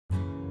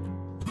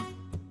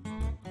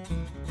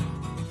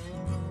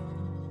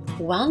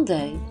One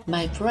day,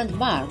 my friend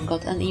Mark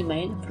got an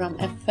email from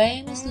a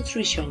famous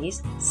nutritionist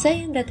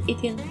saying that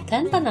eating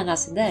 10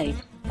 bananas a day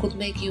could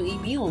make you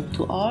immune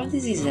to all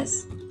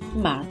diseases.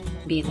 Mark,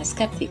 being a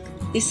skeptic,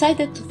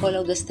 decided to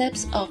follow the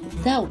steps of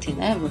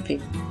doubting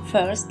everything.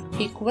 First,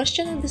 he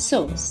questioned the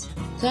source.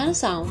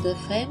 Turns out the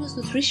famous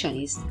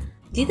nutritionist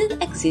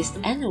didn't exist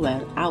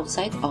anywhere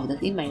outside of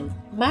that email.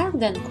 Mark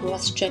then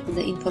cross-checked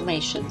the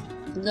information.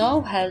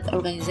 No health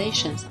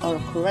organizations or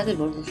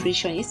credible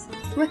nutritionists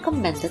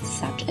recommended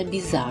such a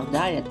bizarre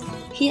diet.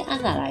 He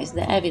analyzed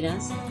the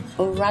evidence,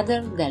 or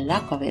rather the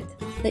lack of it.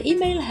 The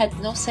email had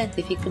no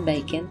scientific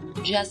backing,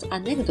 just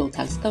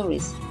anecdotal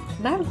stories.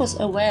 Mark was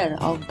aware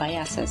of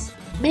biases.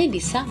 Maybe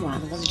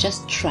someone was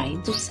just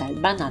trying to sell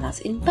bananas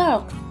in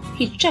bulk.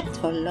 He checked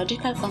for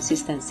logical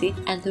consistency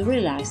and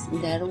realized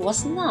there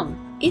was none.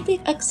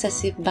 Eating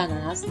excessive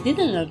bananas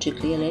didn't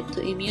logically lead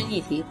to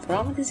immunity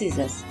from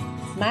diseases.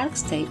 Mark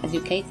stayed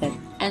educated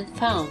and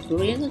found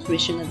real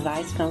nutrition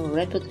advice from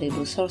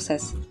reputable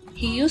sources.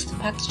 He used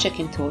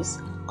fact-checking tools,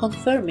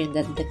 confirming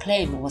that the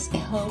claim was a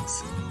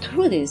hoax.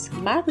 Through this,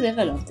 Mark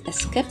developed a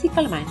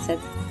skeptical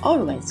mindset,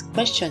 always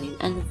questioning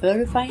and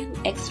verifying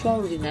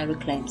extraordinary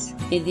claims.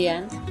 In the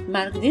end,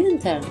 Mark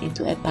didn't turn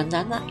into a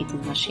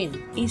banana-eating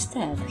machine.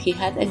 Instead, he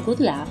had a good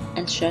laugh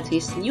and shared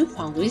his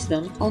newfound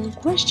wisdom on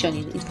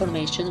questioning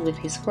information with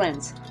his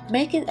friends,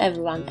 making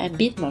everyone a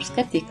bit more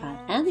skeptical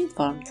and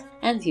informed.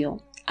 And you,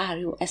 are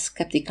you a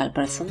skeptical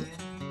person?